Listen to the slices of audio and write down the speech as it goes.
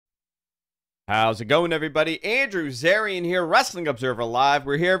How's it going, everybody? Andrew Zarian here, Wrestling Observer Live.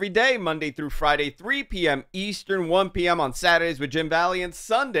 We're here every day, Monday through Friday, 3 p.m. Eastern, 1 p.m. on Saturdays with Jim Valley, and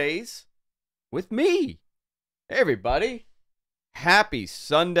Sundays with me. Hey, everybody. Happy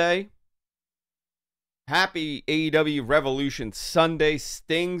Sunday. Happy AEW Revolution Sunday.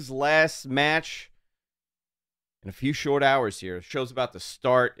 Sting's last match in a few short hours here. The show's about to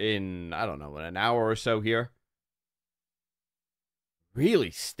start in, I don't know, an hour or so here.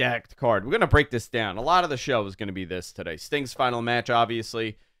 Really stacked card. We're going to break this down. A lot of the show is going to be this today. Sting's final match,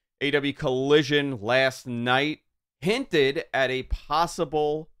 obviously. AEW Collision last night hinted at a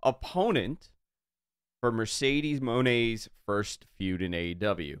possible opponent for Mercedes Moné's first feud in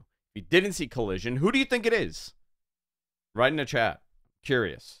AEW. If you didn't see Collision, who do you think it is? Write in the chat.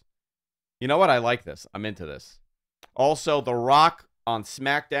 Curious. You know what? I like this. I'm into this. Also, The Rock on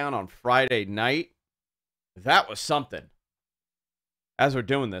SmackDown on Friday night. That was something. As we're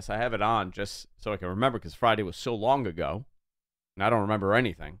doing this, I have it on just so I can remember because Friday was so long ago, and I don't remember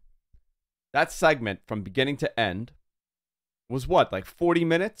anything. That segment from beginning to end was what, like 40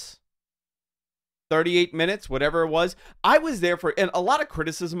 minutes? 38 minutes, whatever it was. I was there for, and a lot of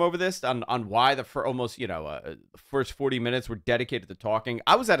criticism over this on why the first 40 minutes were dedicated to talking.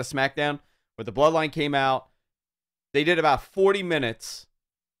 I was at a SmackDown where the Bloodline came out. They did about 40 minutes,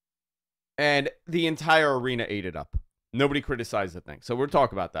 and the entire arena ate it up. Nobody criticized the thing. So we'll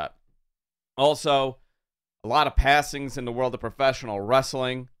talk about that. Also, a lot of passings in the world of professional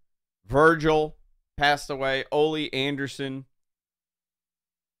wrestling. Virgil passed away. Ole Anderson.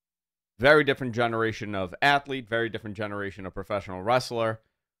 Very different generation of athlete. Very different generation of professional wrestler.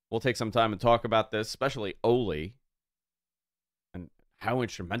 We'll take some time and talk about this, especially Ole. And how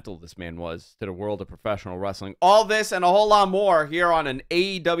instrumental this man was to the world of professional wrestling. All this and a whole lot more here on an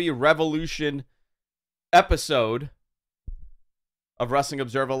AEW Revolution episode of Wrestling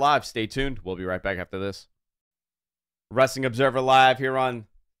Observer Live. Stay tuned. We'll be right back after this. Wrestling Observer Live here on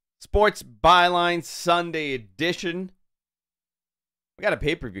Sports Byline Sunday edition. We got a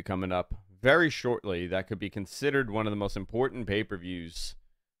pay-per-view coming up very shortly that could be considered one of the most important pay-per-views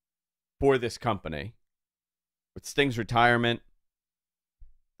for this company. With Sting's retirement,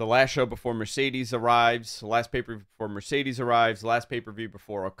 the last show before Mercedes arrives, the last pay-per-view before Mercedes arrives, the last pay-per-view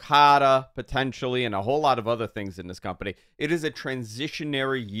before Okada, potentially, and a whole lot of other things in this company. It is a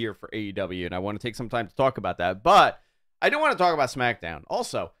transitionary year for AEW, and I want to take some time to talk about that. But I do want to talk about SmackDown.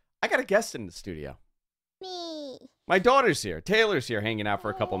 Also, I got a guest in the studio. Me. My daughter's here. Taylor's here hanging out for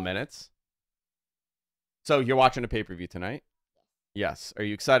a couple minutes. So you're watching a pay-per-view tonight? Yes. Are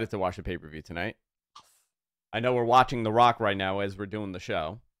you excited to watch the pay-per-view tonight? I know we're watching The Rock right now as we're doing the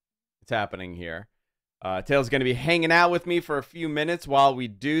show. It's happening here. Taylor's going to be hanging out with me for a few minutes while we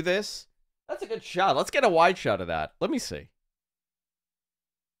do this. That's a good shot. Let's get a wide shot of that. Let me see.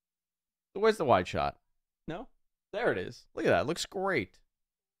 Where's the wide shot? No? There it is. Look at that. It looks great.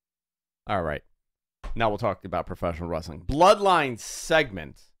 All right. Now we'll talk about professional wrestling. Bloodline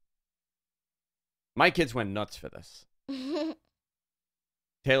segment. My kids went nuts for this.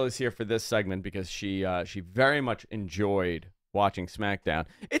 Taylor's here for this segment because she very much enjoyed watching SmackDown.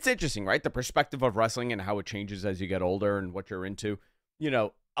 It's interesting, right? The perspective of wrestling and how it changes as you get older and what you're into. You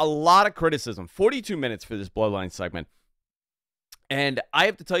know, a lot of criticism. 42 minutes for this Bloodline segment. And I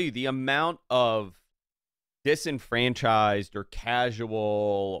have to tell you, the amount of disenfranchised or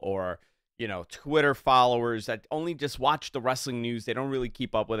casual or, you know, Twitter followers that only just watch the wrestling news, they don't really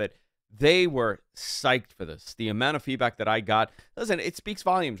keep up with it. They were psyched for this. The amount of feedback that I got, listen, it speaks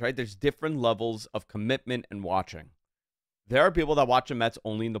volumes, right? There's different levels of commitment and watching. There are people that watch the Mets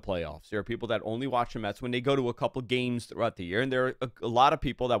only in the playoffs. There are people that only watch the Mets when they go to a couple games throughout the year. And there are a lot of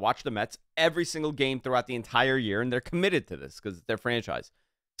people that watch the Mets every single game throughout the entire year. And they're committed to this because it's their franchise.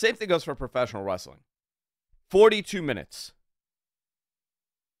 Same thing goes for professional wrestling. 42 minutes.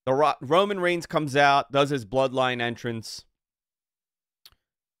 Roman Reigns comes out, does his Bloodline entrance.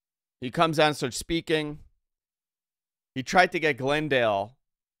 He comes out and starts speaking. He tried to get Glendale,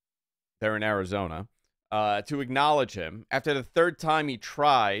 there in Arizona, to acknowledge him. After the third time he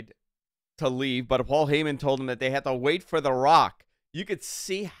tried to leave, but Paul Heyman told him that they had to wait for The Rock. You could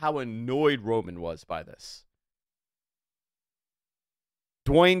see how annoyed Roman was by this.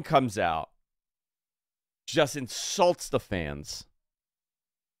 Dwayne comes out, just insults the fans.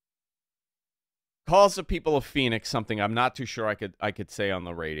 Calls the people of Phoenix something I'm not too sure I could say on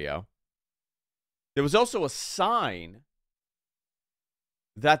the radio. There was also a sign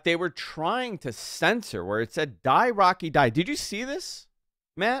that they were trying to censor where it said, "Die, Rocky, die." Did you see this,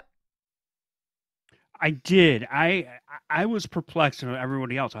 Matt? I did. I was perplexed with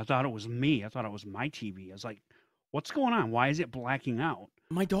everybody else. I thought it was me. I thought it was my TV. I was like, what's going on? Why is it blacking out?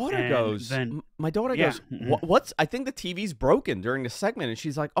 My daughter And goes. then, My daughter yeah, goes. What's? I think the TV's broken during the segment, and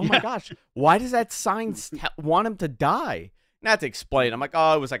she's like, "Oh my gosh, why does that sign want him to die?" Not to explain. I'm like,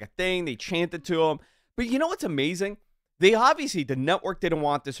 "Oh, it was like a thing. They chanted to him." But you know what's amazing? They obviously, the network didn't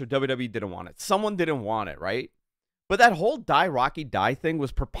want this, or WWE didn't want it. Someone didn't want it, right? But that whole "Die Rocky Die" thing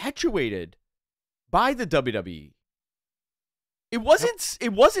was perpetuated by the WWE. It wasn't.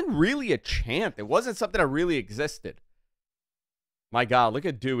 It wasn't really a chant. It wasn't something that really existed. My God, look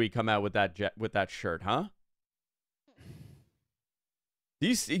at Dewey come out with that shirt, huh?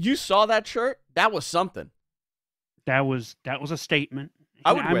 You saw that shirt? That was something. that was a statement.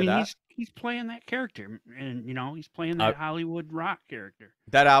 I would wear that. He's playing that character, and he's playing that Hollywood rock character.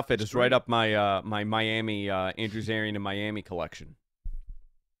 That outfit is right up my my Miami Andrew Zarian in Miami collection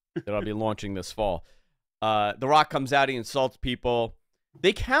that I'll be launching this fall. The Rock comes out, he insults people.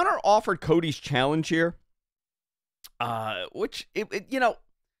 They counter offered Cody's challenge here. Which,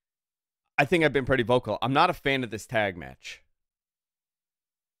 I think I've been pretty vocal. I'm not a fan of this tag match.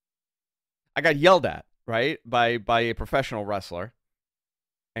 I got yelled at, right, by a professional wrestler.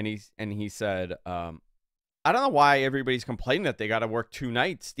 And he said, I don't know why everybody's complaining that they got to work 2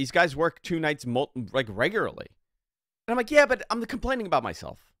 nights. These guys work 2 nights regularly. And I'm like, yeah, but I'm complaining about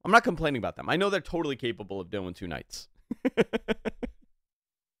myself. I'm not complaining about them. I know they're totally capable of doing 2 nights.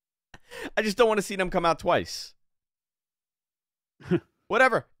 I just don't want to see them come out twice.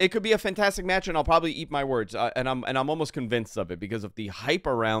 Whatever. It could be a fantastic match, and I'll probably eat my words. And I'm almost convinced of it because of the hype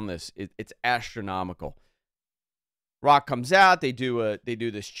around this. It's astronomical. Rock comes out. They do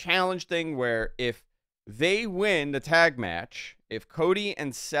this challenge thing where if they win the tag match, if Cody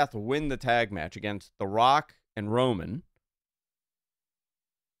and Seth win the tag match against The Rock and Roman,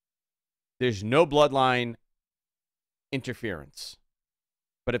 there's no Bloodline interference.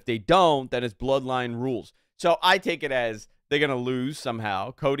 But if they don't, then it's Bloodline rules. So I take it as they're going to lose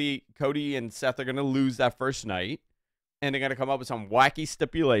somehow. Cody and Seth are going to lose that first night. And they're going to come up with some wacky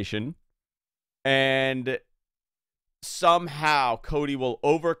stipulation. And somehow Cody will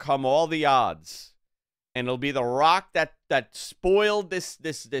overcome all the odds. And it'll be The Rock that spoiled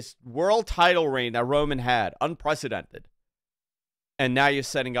this world title reign that Roman had. Unprecedented. And now you're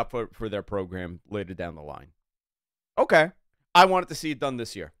setting up for their program later down the line. Okay. I wanted to see it done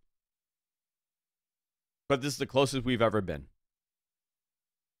this year. But this is the closest we've ever been.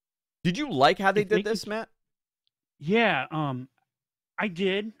 Did you like how they did this, Matt? Yeah, I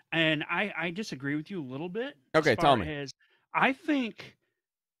did, and I disagree with you a little bit. Okay, tell me. I think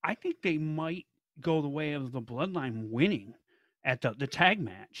they might go the way of the Bloodline winning at the tag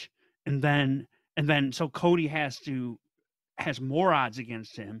match, and then so Cody has more odds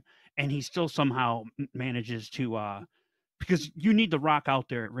against him, and he still somehow manages to because you need The Rock out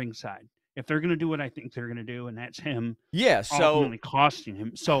there at ringside. If they're going to do what I think they're going to do, and that's him ultimately costing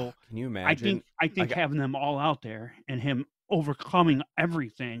him. So can you imagine? I think having them all out there and him overcoming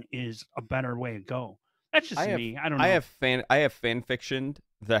everything is a better way to go. That's just me. I don't know. I have fan fictioned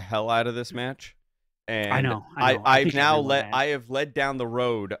the hell out of this match. And I know. I have led down the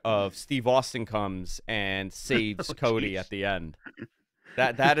road of Steve Austin comes and saves Cody at the end.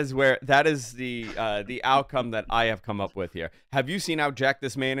 That is the outcome that I have come up with here. Have you seen how jacked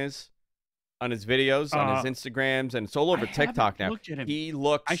this man is on his videos, on his Instagrams, and it's all over TikTok now? He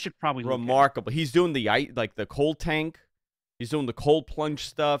looks I should probably remarkable. He's doing the cold tank. He's doing the cold plunge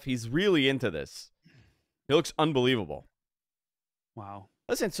stuff. He's really into this. He looks unbelievable. Wow.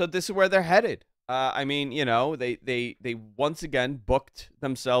 Listen, so this is where they're headed. I mean, they once again booked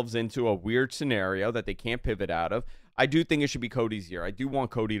themselves into a weird scenario that they can't pivot out of. I do think it should be Cody's year. I do want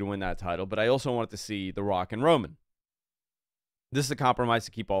Cody to win that title, but I also want to see The Rock and Roman. This is a compromise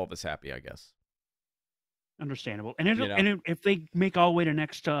to keep all of us happy, I guess. Understandable. And if they make all the way to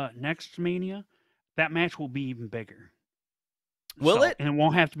next Mania, that match will be even bigger. Will it? And it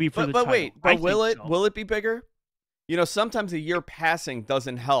won't have to be for the title. But will it be bigger? Sometimes a year passing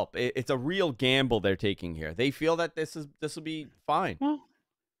doesn't help. It's a real gamble they're taking here. They feel that this will be fine. Well,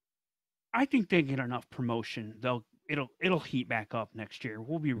 I think they get enough promotion. It'll heat back up next year.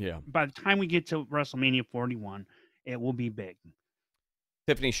 By the time we get to WrestleMania 41, it will be big.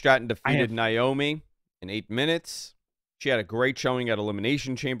 Tiffany Stratton defeated Naomi in 8 minutes. She had a great showing at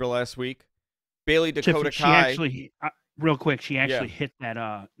Elimination Chamber last week. Bailey Dakota Kai. Real quick, she actually hit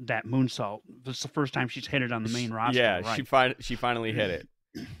that moonsault. This is the first time she's hit it on the main roster. Yeah, right? she finally hit it.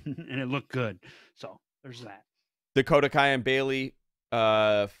 And it looked good. So there's that. Dakota Kai and Bailey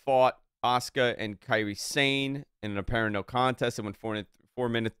fought Asuka and Kairi Sane in an apparent no contest. It went 4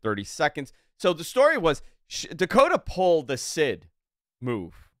 minutes, 30 seconds. So the story was Dakota pulled the Sid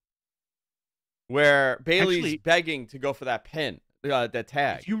move where Bailey's begging to go for that pin. the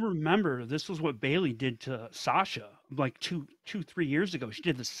tag. If you remember, this was what Bailey did to Sasha like 3 years ago. She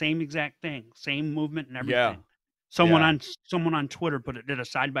did the same exact thing, same movement and Yeah, everything. Someone yeah. on Twitter did a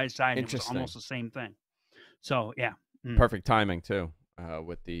side by side, and it was Interesting. almost the same thing. So yeah, Perfect timing too,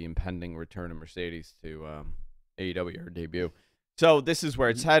 with the impending return of Mercedes to AEW, her debut. So this is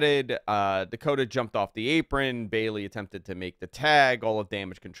where it's headed. Dakota jumped off the apron. Bailey attempted to make the tag. All of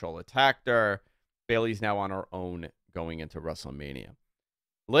Damage Control attacked her. Bailey's now on her own going into WrestleMania.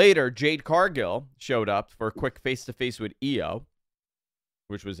 Later, Jade Cargill showed up for a quick face-to-face with Io,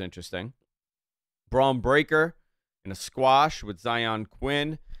 which was interesting. Braun Breaker in a squash with Zion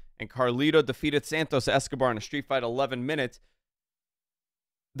Quinn. And Carlito defeated Santos Escobar in a street fight 11 minutes.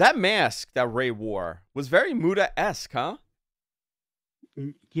 That mask that Ray wore was very Muta-esque, huh?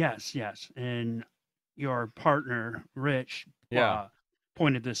 Yes, yes. And your partner, Rich, Yeah.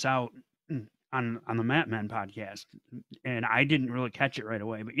 pointed this out on the Matt Men podcast, and I didn't really catch it right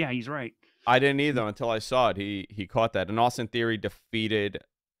away. But yeah, he's right. I didn't either until I saw it. He caught that. And Austin Theory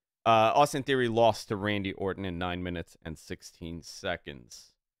Austin Theory lost to Randy Orton in 9 minutes and 16 seconds.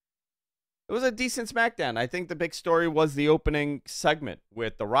 It was a decent SmackDown. I think the big story was the opening segment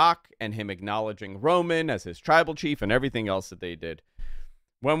with The Rock and him acknowledging Roman as his tribal chief and everything else that they did.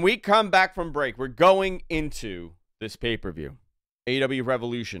 When we come back from break, we're going into this pay-per-view, AEW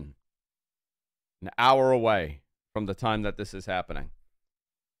Revolution, an hour away from the time that this is happening.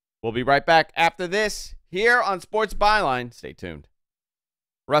 We'll be right back after this here on Sports Byline. Stay tuned.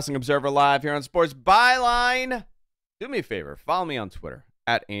 Wrestling Observer Live here on Sports Byline. Do me a favor. Follow me on Twitter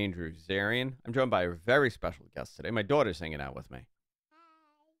at Andrew Zarian. I'm joined by a very special guest today. My daughter's hanging out with me.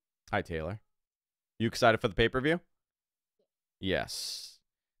 Hi, Taylor. You excited for the pay-per-view? Yes.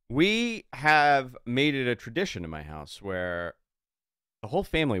 We have made it a tradition in my house where the whole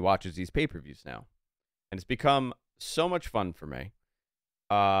family watches these pay-per-views now. And it's become so much fun for me.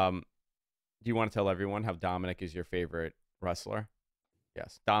 Do you want to tell everyone how Dominic is your favorite wrestler?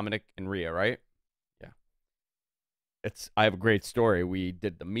 Yes. Dominic and Rhea, right? Yeah. I have a great story. We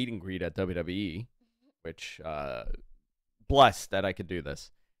did the meet and greet at WWE, which blessed that I could do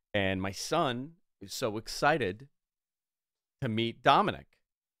this. And my son is so excited to meet Dominic.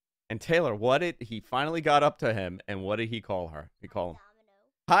 And Taylor, he finally got up to him, and what did he call her? He called him,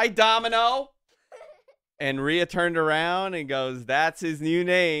 "Hi, Domino." And Rhea turned around and goes, "That's his new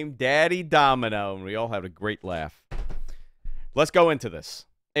name, Daddy Domino." And we all had a great laugh. Let's go into this.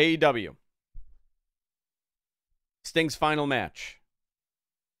 AEW. Sting's final match.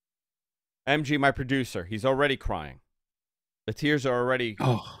 MG, my producer, he's already crying. The tears are already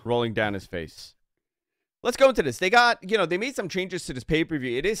rolling down his face. Let's go into this. They made some changes to this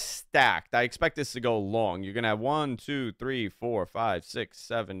pay-per-view. It is stacked. I expect this to go long. You're going to have 1, 2, 3, 4, 5, 6,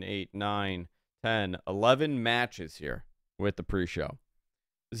 7, 8, 9, 10, 11 matches here with the pre-show.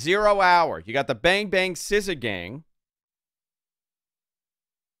 0 hour. You got the Bang Bang Scissor Gang.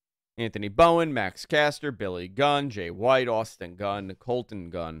 Anthony Bowen, Max Caster, Billy Gunn, Jay White, Austin Gunn,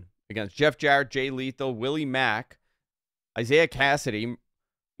 Colton Gunn against Jeff Jarrett, Jay Lethal, Willie Mack, Isaiah Cassidy,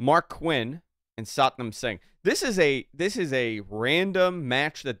 Mark Quinn, and Satnam Singh. This is a random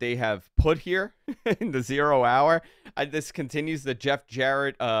match that they have put here in the 0 hour. This continues the Jeff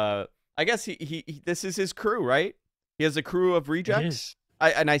Jarrett. I guess this is his crew, right? He has a crew of rejects.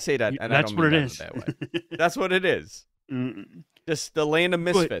 I say that, and that's I don't what mean it that is. in that way. That's what it is. Just the land of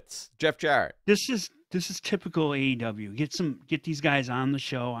misfits. Jeff Jarrett. This is typical AEW. Get these guys on the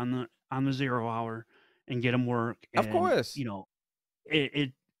show on the 0 hour and get them work. And, of course.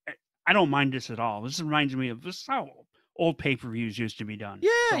 I don't mind this at all. This reminds me of how old pay-per-views used to be done.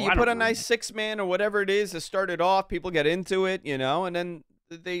 Yeah, so you put a nice 6-man or whatever it is to start it off. People get into it, and then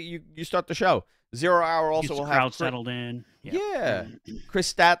you start the show. 0 hour also will have crowd settled in. Yep. Yeah,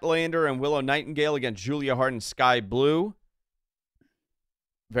 Chris Statlander and Willow Nightingale against Julia Hart and Sky Blue.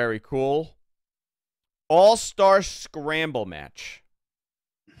 Very cool. All-Star Scramble match.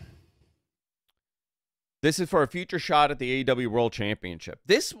 This is for a future shot at the AEW World Championship.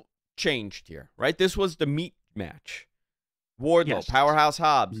 This changed here, right? This was the meat match. Wardlow, Yes. Powerhouse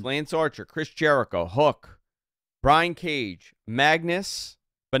Hobbs, Lance Archer, Chris Jericho, Hook, Brian Cage, Magnus,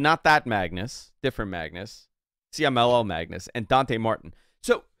 but not that Magnus, different Magnus, CMLL Magnus, and Dante Martin.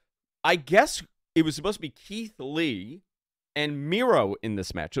 So I guess it was supposed to be Keith Lee and Miro in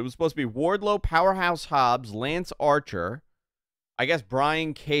this match. It was supposed to be Wardlow, Powerhouse Hobbs, Lance Archer, I guess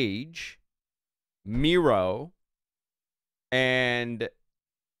Brian Cage, Miro, and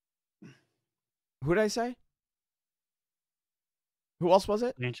who did I say? Who else was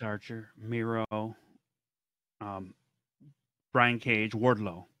it? Lance Archer, Miro, Brian Cage,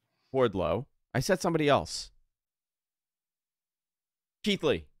 Wardlow. I said somebody else. Keith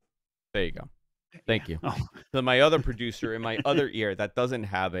Lee. There you go. Thank you. Oh. So my other producer in my other ear that doesn't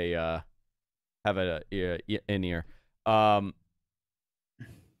have an ear.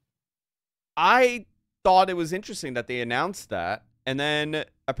 I thought it was interesting that they announced that, and then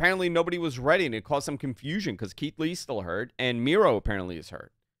apparently nobody was ready, and it caused some confusion because Keith Lee's still hurt, and Miro apparently is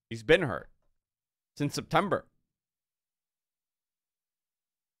hurt. He's been hurt since September.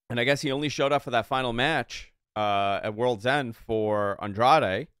 And I guess he only showed up for that final match at World's End for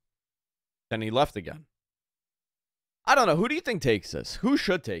Andrade. Then he left again. I don't know. Who do you think takes this? Who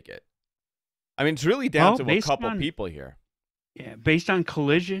should take it? I mean, it's really down to a couple people here. Yeah, based on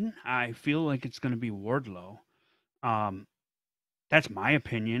Collision, I feel like it's going to be Wardlow. That's my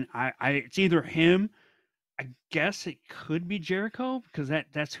opinion. It's either him. I guess it could be Jericho because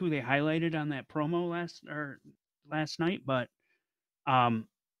that's who they highlighted on that promo last night. But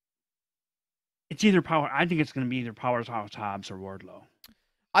it's either Power. I think it's going to be either Powerhouse Hobbs or Wardlow.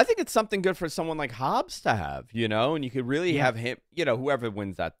 I think it's something good for someone like Hobbs to have, and you could really have him, whoever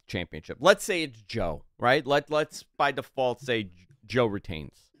wins that championship. Let's say it's Joe, right? Let's by default say Joe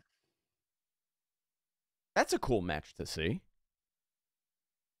retains. That's a cool match to see.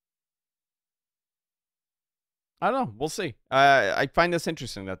 I don't know. We'll see. I find this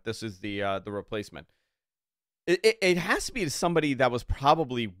interesting that this is the replacement. It has to be somebody that was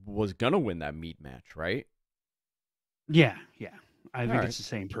gonna win that meat match, right? Yeah. I think it's the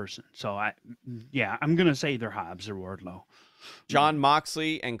same person. So I'm gonna say either Hobbs or Wardlow. Jon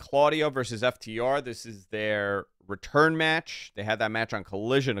Moxley and Claudio versus FTR. This is their return match. They had that match on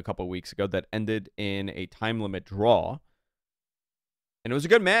Collision a couple of weeks ago that ended in a time limit draw. And it was a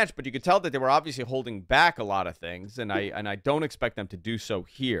good match, but you could tell that they were obviously holding back a lot of things, and I don't expect them to do so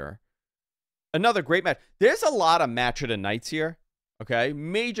here. Another great match. There's a lot of match of the nights here, okay?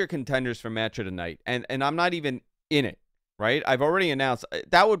 Major contenders for match of the night, and I'm not even in it, right? I've already announced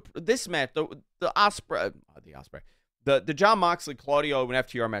this match, the Jon Moxley, Claudio, and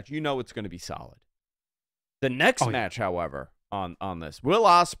FTR match. It's going to be solid. The next match, however, on this, Will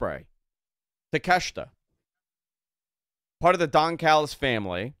Ospreay, Takeshita. Part of the Don Callis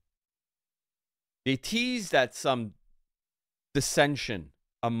family. They teased at some dissension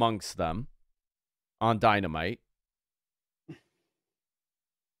amongst them on Dynamite.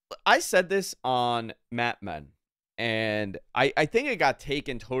 I said this on Mat Men, and I think it got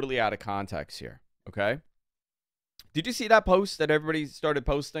taken totally out of context here, okay? Did you see that post that everybody started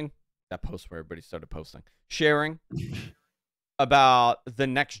posting? That post where everybody started posting. Sharing about the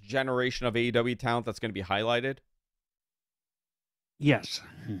next generation of AEW talent that's going to be highlighted? Yes.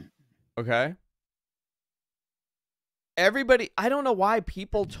 Okay. Everybody, I don't know why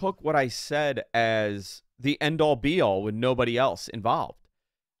people took what I said as the end-all be-all with nobody else involved.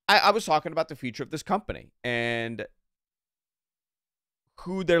 I was talking about the future of this company and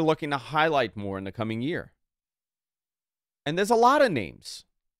who they're looking to highlight more in the coming year. And there's a lot of names.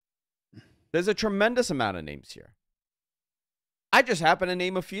 There's a tremendous amount of names here. I just happen to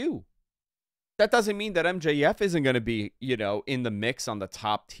name a few. That doesn't mean that MJF isn't going to be, in the mix on the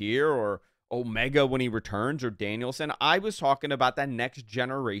top tier, or Omega when he returns, or Danielson. I was talking about that next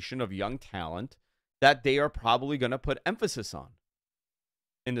generation of young talent that they are probably going to put emphasis on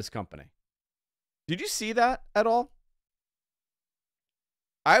in this company. Did you see that at all?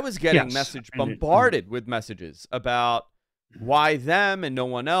 I was getting bombarded with messages about why them and no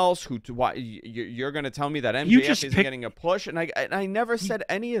one else. Why you're going to tell me that MJF isn't getting a push, and I never said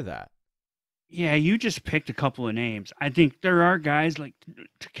any of that. Yeah, you just picked a couple of names. I think there are guys like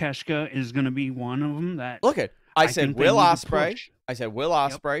Takeshita is going to be one of them. I said Will Ospreay,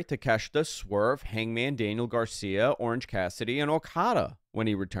 Takeshita, Swerve, Hangman, Daniel Garcia, Orange Cassidy, and Okada when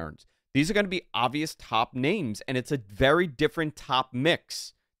he returns. These are going to be obvious top names, and it's a very different top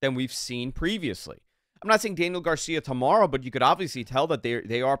mix than we've seen previously. I'm not saying Daniel Garcia tomorrow, but you could obviously tell that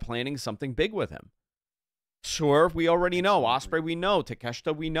they are planning something big with him. Swerve, we already know. Ospreay, we know.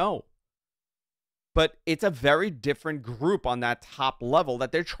 Takeshita, we know. But it's a very different group on that top level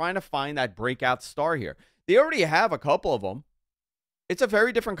that they're trying to find that breakout star here. They already have a couple of them. It's a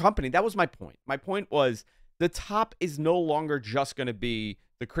very different company. That was my point. My point was the top is no longer just going to be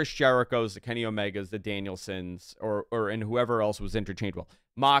the Chris Jerichos, the Kenny Omegas, the Danielsons, and whoever else was interchangeable.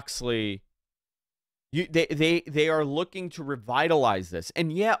 Moxley. They are looking to revitalize this.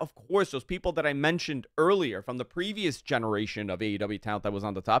 And yeah, of course, those people that I mentioned earlier from the previous generation of AEW talent that was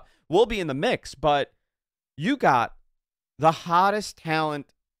on the top will be in the mix. But you got the hottest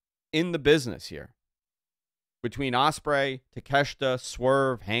talent in the business here. Between Ospreay, Takeshita,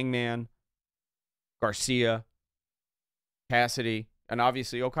 Swerve, Hangman, Garcia, Cassidy. And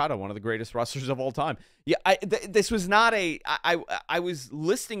obviously Okada, one of the greatest wrestlers of all time. Yeah, this was not a... I was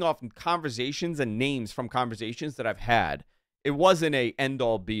listing off conversations and names from conversations that I've had. It wasn't a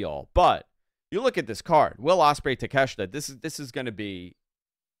end-all, be-all. But you look at this card. Will Ospreay, Takeshita. This is going to be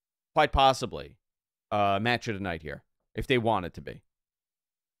quite possibly a match of the night here, if they want it to be.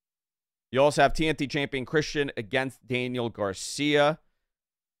 You also have TNT champion Christian against Daniel Garcia.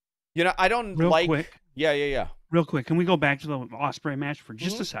 You know, I don't Real like... quick. Yeah. Real quick, can we go back to the Ospreay match for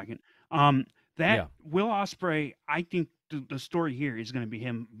just a second? Will Ospreay, I think the story here is going to be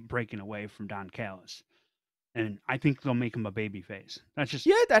him breaking away from Don Callis, and I think they'll make him a babyface. That's just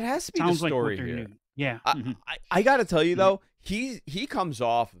that has to be the story like here. New. Yeah, I got to tell you though, he comes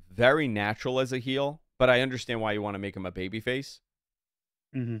off very natural as a heel, but I understand why you want to make him a babyface,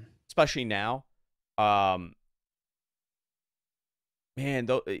 especially now. Man,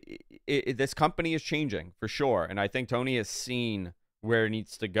 though, this company is changing for sure, and I think Tony has seen where it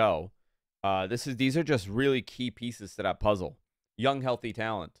needs to go. These are just really key pieces to that puzzle. Young, healthy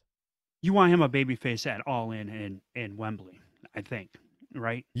talent. You want him a babyface at All In Wembley, I think,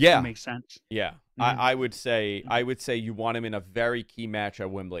 right? Yeah, that makes sense. Yeah, I would say you want him in a very key match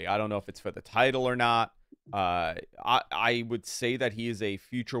at Wembley. I don't know if it's for the title or not. I would say that he is a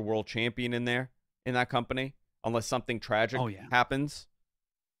future world champion in that company. Unless something tragic happens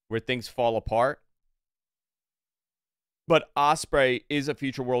where things fall apart. But Ospreay is a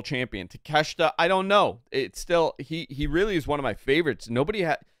future world champion. Takeshita, I don't know. It's still, he really is one of my favorites.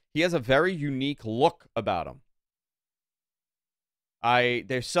 He has a very unique look about him.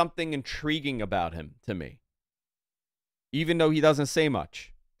 There's something intriguing about him to me. Even though he doesn't say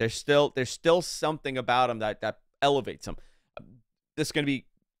much. There's still something about him that elevates him. This is going to be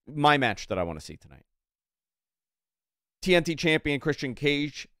my match that I want to see tonight. TNT champion Christian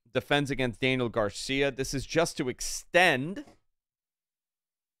Cage defends against Daniel Garcia. This is just to extend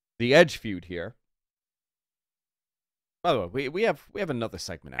the Edge feud here. By the way, we have another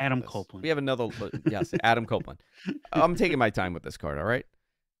segment. Adam Copeland. We have another. Yes, Adam Copeland. I'm taking my time with this card. All right.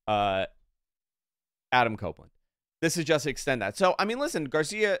 Adam Copeland. This is just to extend that. So I mean, listen,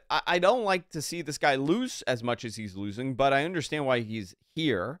 Garcia. I don't like to see this guy lose as much as he's losing, but I understand why he's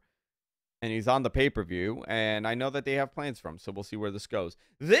here. And he's on the pay-per-view, and I know that they have plans for him, so we'll see where this goes.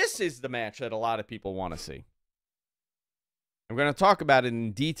 This is the match that a lot of people want to see. I'm going to talk about it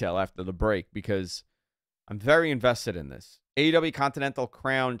in detail after the break because I'm very invested in this. AEW Continental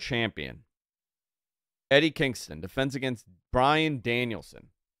Crown Champion Eddie Kingston defends against Bryan Danielson.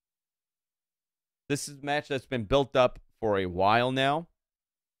 This is a match that's been built up for a while now.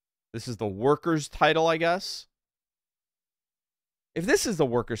 This is the workers' title, I guess. If this is the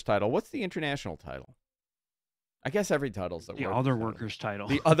workers' title, what's the international title? I guess every title's the other workers' title.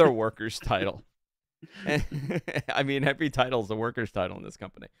 The other workers' title. I mean, every title's the workers' title in this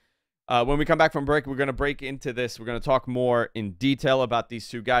company. When we come back from break, we're going to break into this. We're going to talk more in detail about these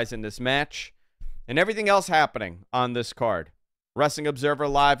two guys in this match and everything else happening on this card. Wrestling Observer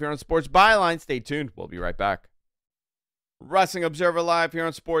Live here on Sports Byline. Stay tuned. We'll be right back. Wrestling Observer Live here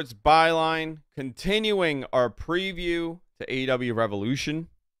on Sports Byline. Continuing our preview to AEW Revolution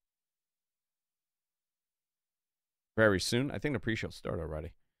very soon. I think the pre-show started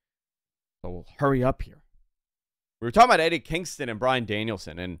already. So we'll hurry up here. We were talking about Eddie Kingston and Bryan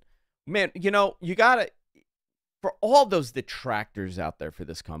Danielson. And, man, you know, you got to, for all those detractors out there for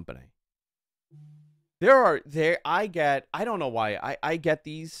this company, I don't know why, I get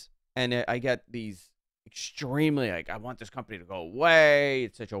these, and I get these extremely, like, I want this company to go away.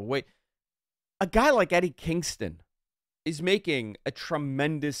 It's such a waste. A guy like Eddie Kingston is making a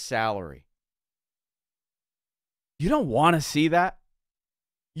tremendous salary. You don't want to see that?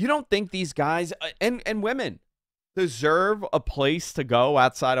 You don't think these guys and women deserve a place to go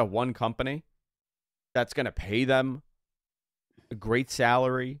outside of one company that's going to pay them a great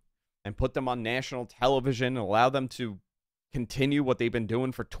salary and put them on national television and allow them to continue what they've been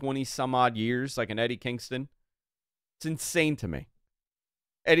doing for 20 some odd years, like an Eddie Kingston? It's insane to me.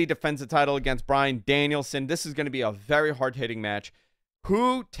 Eddie defends the title against Bryan Danielson. This is going to be a very hard-hitting match.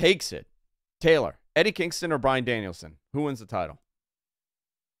 Who takes it? Taylor, Eddie Kingston or Bryan Danielson? Who wins the title?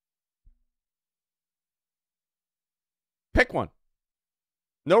 Pick one.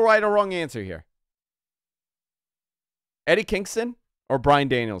 No right or wrong answer here. Eddie Kingston or Bryan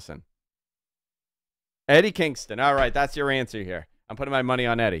Danielson? Eddie Kingston. All right, that's your answer here. I'm putting my money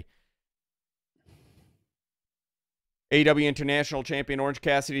on Eddie. AEW International Champion Orange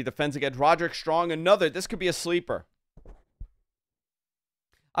Cassidy defends against Roderick Strong. This could be a sleeper.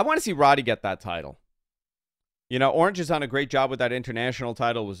 I want to see Roddy get that title. You know, Orange has done a great job with that international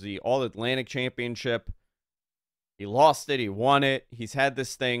title. It was the All-Atlantic Championship. He lost it. He won it. He's had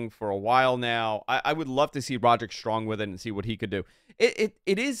this thing for a while now. I would love to see Roderick Strong with it and see what he could do. It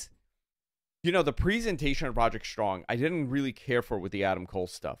is, the presentation of Roderick Strong, I didn't really care for with the Adam Cole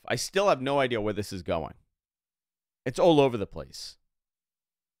stuff. I still have no idea where this is going. It's all over the place.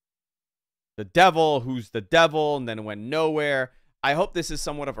 The devil, who's the devil, and then it went nowhere. I hope this is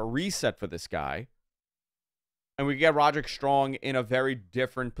somewhat of a reset for this guy. And we get Roderick Strong in a very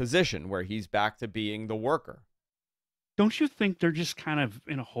different position where he's back to being the worker. Don't you think they're just kind of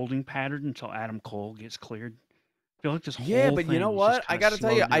in a holding pattern until Adam Cole gets cleared? I feel like this whole but you thing know is what? just I kinda got to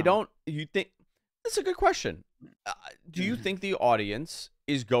tell you, slowed down. you think, that's a good question. Do you think the audience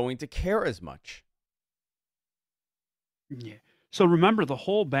is going to care as much? Yeah. So remember the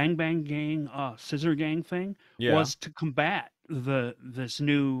whole Bang Bang Gang, Scissor Gang thing was to combat this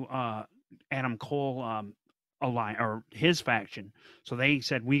new Adam Cole alliance or his faction. So they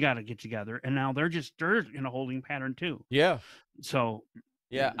said we got to get together, and now they're in a holding pattern too. Yeah. So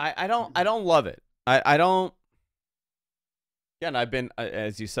Yeah, I don't love it. I don't. Again, I've been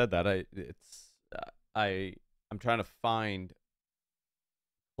as you said that I'm trying to find a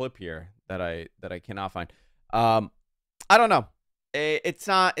clip here that I cannot find. I don't know. It's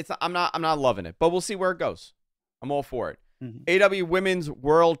not. I'm not loving it, but we'll see where it goes. I'm all for it. AEW Women's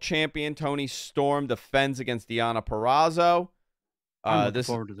World Champion Toni Storm defends against Deonna Purrazzo. I'm looking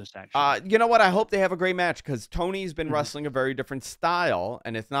forward to this actually. You know what? I hope they have a great match because Tony's been wrestling a very different style,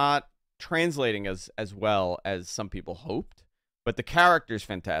 and it's not translating as well as some people hoped. But the character's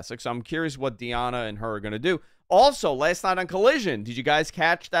fantastic, so I'm curious what Deonna and her are going to do. Also, last night on Collision, did you guys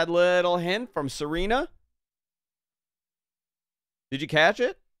catch that little hint from Serena? Did you catch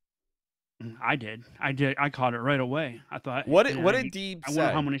it? I did. I caught it right away. I thought. What did Deeb say? I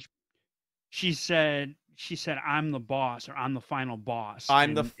wonder how many. She said, "I'm the boss," or "I'm the final boss."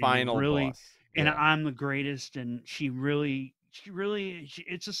 I'm the final boss. And I'm the greatest. And she really,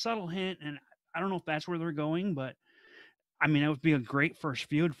 it's a subtle hint, and I don't know if that's where they're going, but I mean, it would be a great first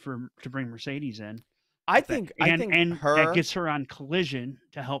feud to bring Mercedes in. I think that gets her on Collision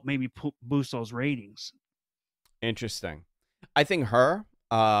to help maybe boost those ratings. Interesting. I think her.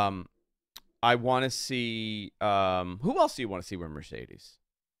 I want to see. Who else do you want to see with Mercedes?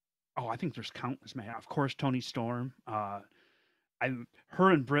 Oh, I think there's countless, man. Of course, Toni Storm. Her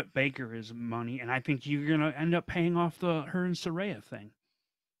and Britt Baker is money, and I think you're gonna end up paying off her and Saraya thing.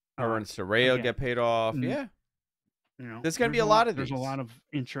 Her and Saraya get paid off. Yeah. There's gonna be a lot of these. There's a lot of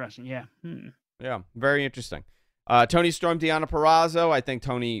interesting. Yeah. Yeah. Very interesting. Toni Storm, Deonna Purrazzo. I think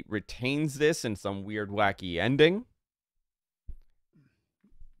Toni retains this in some weird, wacky ending.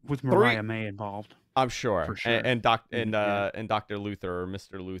 With Mariah May involved, I'm sure. For sure. And Dr. Luther or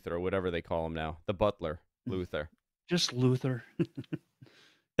Mr. Luther or whatever they call him now, the Butler Luther. Just Luther.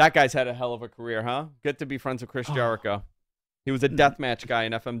 That guy's had a hell of a career, huh? Good to be friends with Chris Jericho. He was a deathmatch guy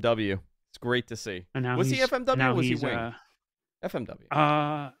in FMW. It's great to see. And now was he FMW or was he Wing? FMW.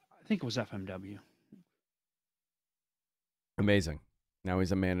 I think it was FMW. Amazing. Now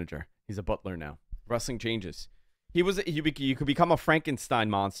he's a manager. He's a butler now. Wrestling changes. You could become a Frankenstein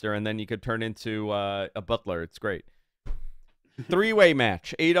monster, and then you could turn into a butler. It's great. Three-way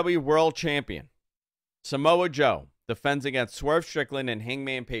match. AEW World Champion Samoa Joe defends against Swerve Strickland and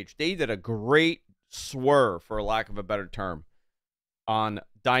Hangman Page. They did a great swerve, for lack of a better term, on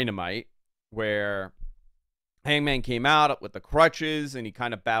Dynamite, where Hangman came out with the crutches, and he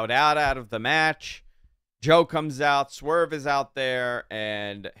kind of bowed out of the match. Joe comes out, Swerve is out there,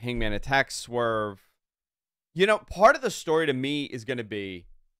 and Hangman attacks Swerve. Part of the story to me is going to be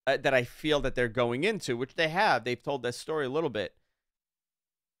that I feel that they're going into, which they have. They've told that story a little bit.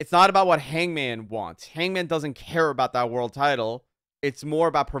 It's not about what Hangman wants. Hangman doesn't care about that world title. It's more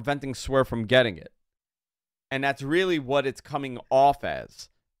about preventing Swerve from getting it. And that's really what it's coming off as.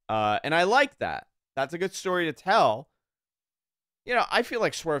 And I like that. That's a good story to tell. I feel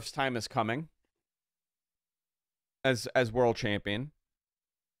like Swerve's time is coming as world champion.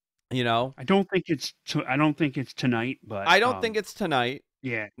 I don't think it's tonight, but I don't think it's tonight.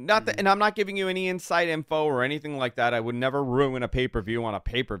 Yeah. And I'm not giving you any inside info or anything like that. I would never ruin a pay-per-view on a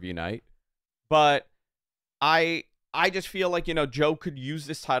pay-per-view night. But I just feel like, Joe could use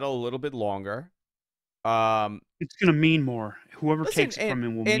this title a little bit longer. It's gonna mean more. Whoever takes it from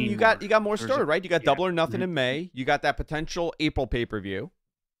him will mean more. And you got more story, right? You got Double or Nothing in May. You got that potential April pay-per-view.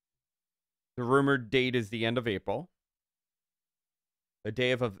 The rumored date is the end of April. A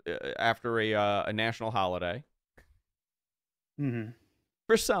day after a national holiday.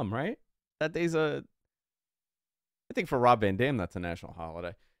 For some, right? That day's I think for Rob Van Dam, that's a national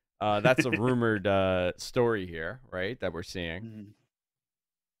holiday. That's a rumored story here, right? That we're seeing.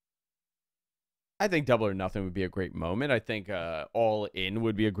 I think Double or Nothing would be a great moment. I think All In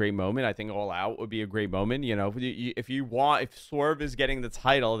would be a great moment. I think All Out would be a great moment. You know, if Swerve is getting the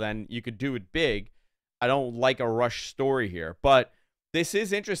title, then you could do it big. I don't like a rush story here, but this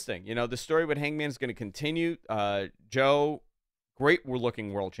is interesting. You know, the story with Hangman is going to continue. Joe, great, we're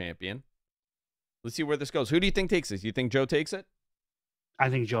looking world champion. Let's see where this goes. Who do you think takes this? You think Joe takes it? I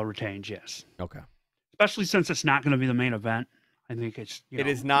think Joe retains, yes. Okay. Especially since it's not going to be the main event. I think it's, it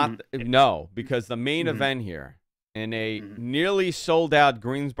is not, no, because the main event here in a nearly sold out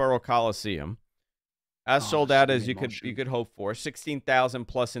Greensboro Coliseum, as sold out as you could hope for, 16,000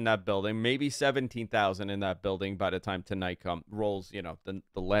 plus in that building, maybe 17,000 in that building by the time tonight rolls. You know, the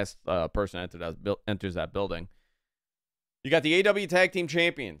last person enters that building. You got the AEW Tag Team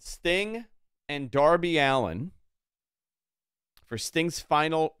Champions, Sting and Darby Allin, for Sting's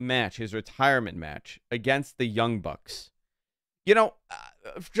final match, his retirement match against the Young Bucks. You know,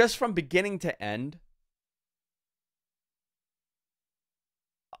 just from beginning to end,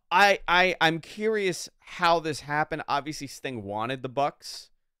 I'm curious how this happened. Obviously, Sting wanted the Bucks.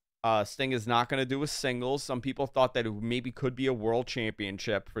 Sting is not going to do a singles. Some people thought that it maybe could be a world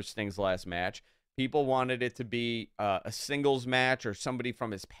championship for Sting's last match. People wanted it to be a singles match or somebody from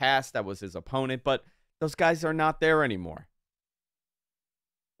his past that was his opponent, but those guys are not there anymore.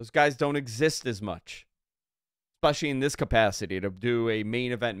 Those guys don't exist as much, especially in this capacity, to do a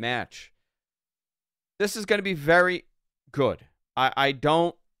main event match. This is going to be very good. I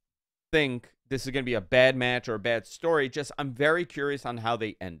don't think this is going to be a bad match or a bad story. Just I'm very curious on how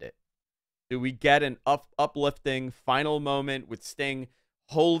they end it. Do we get an uplifting final moment with Sting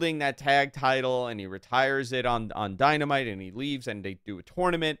holding that tag title and he retires it on Dynamite and he leaves and they do a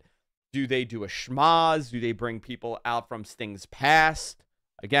tournament? Do they do a schmaz? Do they bring people out from Sting's past?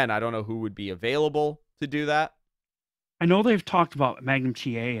 Again, I don't know who would be available to do that. I know they've talked about Magnum TA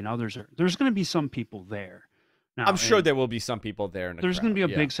and others. There's going to be some people there. Now, I'm sure there will be some people there. There's going to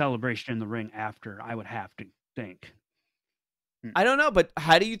be a big celebration in the ring after, I would have to think. I don't know, but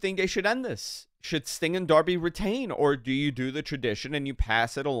how do you think they should end this? Should Sting and Darby retain, or do you do the tradition and you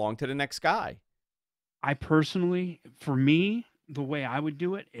pass it along to the next guy? I personally, for me, the way I would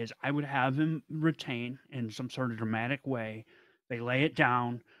do it is I would have him retain in some sort of dramatic way. They lay it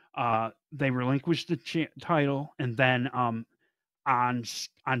down. They relinquish the title, and then on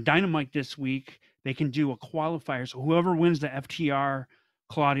Dynamite this week, they can do a qualifier. So whoever wins the FTR,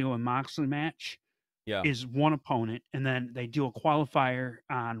 Claudio, and Moxley match is one opponent, and then they do a qualifier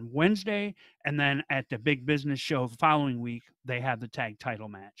on Wednesday, and then at the Big Business show the following week, they have the tag title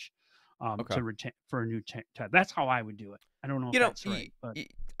match to retain for a new title. That's how I would do it. I don't know if that's right,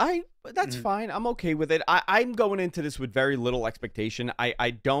 but that's fine. I'm okay with it. I'm going into this with very little expectation.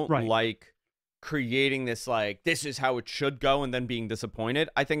 I don't like creating this like this is how it should go and then being disappointed.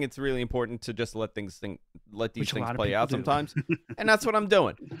 I think it's really important to just let these things play out sometimes, and that's what I'm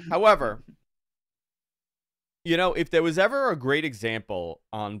doing. However, you know, if there was ever a great example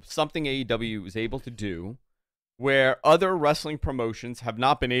on something AEW was able to do where other wrestling promotions have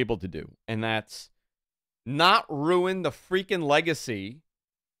not been able to do, and that's not ruin the freaking legacy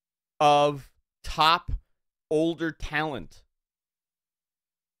of top older talent.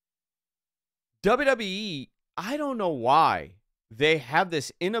 WWE, I don't know why they have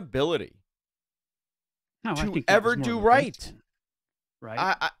this inability to ever do right.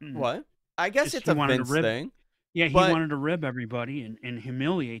 Right? What? I guess it's a Vince thing. Yeah, he wanted to rib everybody and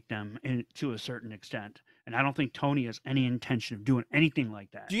humiliate them to a certain extent. And I don't think Tony has any intention of doing anything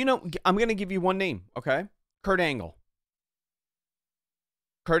like that. Do you know, I'm going to give you one name, okay? Kurt Angle.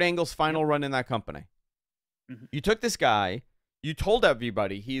 Kurt Angle's final run in that company. You took this guy, you told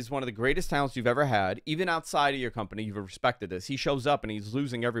everybody he's one of the greatest talents you've ever had. Even outside of your company, you've respected this. He shows up and he's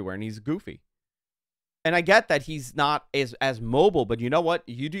losing everywhere and he's goofy. And I get that he's not as mobile, but you know what?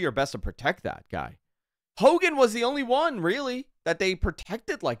 You do your best to protect that guy. Hogan was the only one, really, that they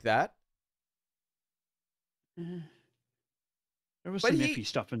protected like that. There was some iffy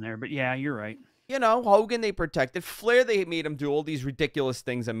stuff in there, but yeah, you're right. You know, Hogan they protected. Flair, they made him do all these ridiculous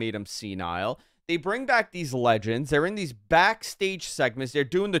things that made him senile. They bring back these legends. They're in these backstage segments. They're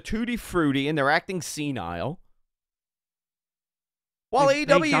doing the Tutti Frutti, and they're acting senile. While they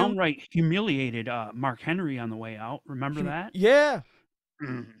downright humiliated Mark Henry on the way out. Remember that? Yeah.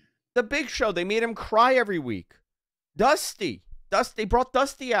 The Big Show, they made him cry every week. Dusty, they brought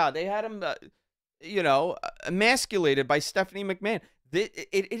Dusty out. They had him, emasculated by Stephanie McMahon.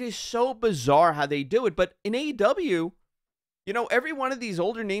 It is so bizarre how they do it. But in AEW, you know, every one of these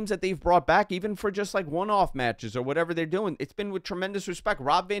older names that they've brought back, even for just like one-off matches or whatever they're doing, it's been with tremendous respect.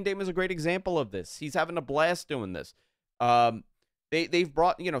 Rob Van Dam is a great example of this. He's having a blast doing this. They've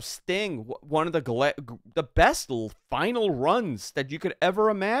brought, Sting, one of the best final runs that you could ever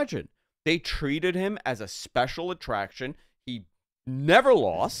imagine. They treated him as a special attraction. He never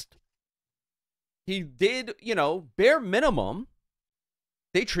lost. He did, bare minimum.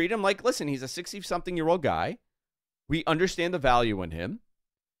 They treat him like, listen, he's a 60-something-year-old guy. We understand the value in him.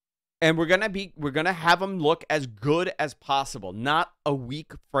 And we're gonna have him look as good as possible, not a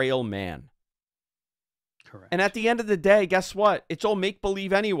weak, frail man. Correct. And at the end of the day, guess what? It's all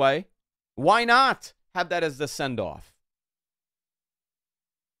make-believe anyway. Why not have that as the send-off?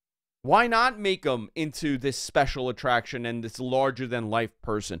 Why not make him into this special attraction and this larger-than-life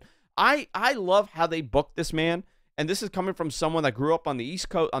person? I love how they booked this man, and this is coming from someone that grew up on the East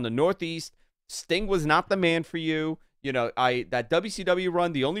Coast, on the Northeast. Sting was not the man for you. That WCW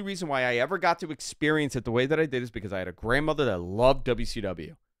run, the only reason why I ever got to experience it the way that I did is because I had a grandmother that loved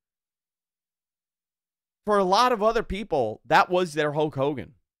WCW. For a lot of other people, that was their Hulk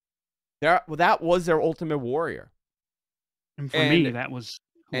Hogan. That was their Ultimate Warrior. And for me, that was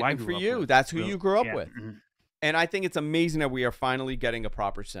who I grew for up you, with. that's who you grew up with. Mm-hmm. And I think it's amazing that we are finally getting a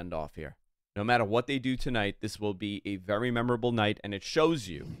proper send-off here. No matter what they do tonight, this will be a very memorable night, and it shows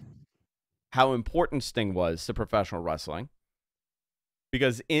you how important Sting was to professional wrestling.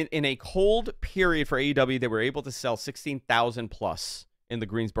 Because in a cold period for AEW, they were able to sell 16,000 plus in the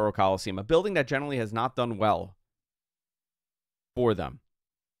Greensboro Coliseum, a building that generally has not done well for them.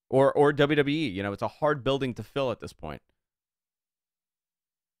 Or WWE. It's a hard building to fill at this point.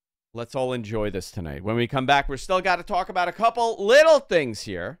 Let's all enjoy this tonight. When we come back, we're still got to talk about a couple little things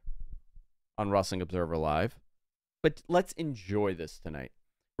here on Wrestling Observer Live. But let's enjoy this tonight.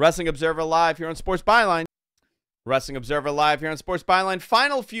 Wrestling Observer Live here on Sports Byline. Wrestling Observer Live here on Sports Byline.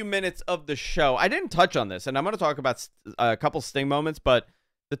 Final few minutes of the show. I didn't touch on this, and I'm going to talk about a couple Sting moments, but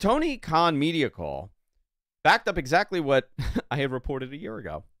the Tony Khan media call backed up exactly what I had reported a year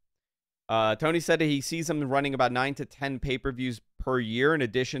ago. Tony said that he sees him running about 9 to 10 pay-per-views per year in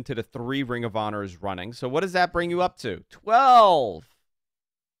addition to the 3 Ring of Honor is running. So what does that bring you up to? 12.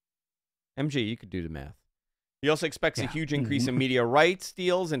 MG, you could do the math. He also expects a huge increase in media rights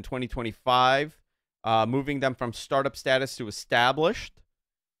deals in 2025. Moving them from startup status to established.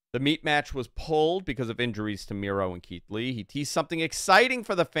 The meat match was pulled because of injuries to Miro and Keith Lee. He teased something exciting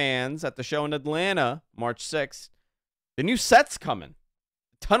for the fans at the show in Atlanta, March 6th. The new set's coming.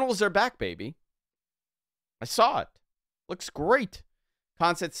 The tunnels are back, baby. I saw it. Looks great.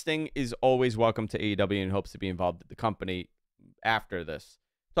 Concept Sting is always welcome to AEW and hopes to be involved with the company after this.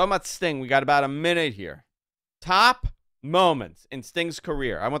 Talking about Sting, we got about a minute here. Top moments in Sting's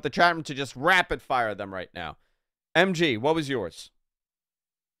career. I want the chat room to just rapid fire them right now. MG, what was yours?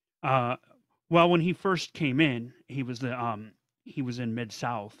 Well, when he first came in, he was in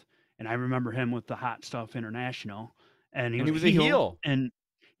Mid-South, and I remember him with the Hot Stuff International, and he was a heel, and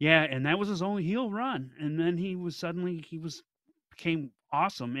that was his only heel run, and then he became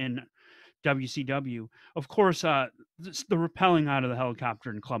awesome in WCW. Of course, the rappelling out of the helicopter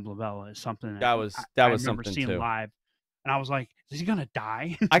in Club Labella is something that was something seeing too. Live. And I was like, is he going to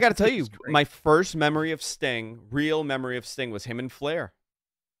die? I got to tell you, my first memory of Sting, real memory of Sting, was him and Flair.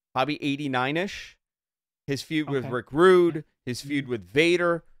 Probably 89-ish. His feud with Rick Rude, his feud with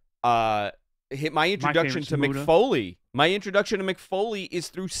Vader. My introduction to Mick Foley. My introduction to Mick Foley is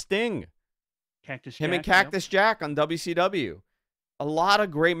through Sting. Him and Cactus Jack on WCW. A lot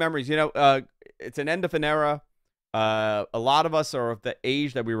of great memories. It's an end of an era. A lot of us are of the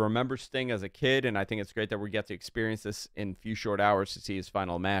age that we remember Sting as a kid, and I think it's great that we get to experience this in a few short hours to see his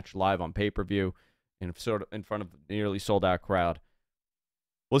final match live on pay-per-view in front of a nearly sold-out crowd.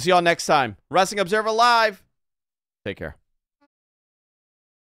 We'll see y'all next time. Wrestling Observer Live. Take care.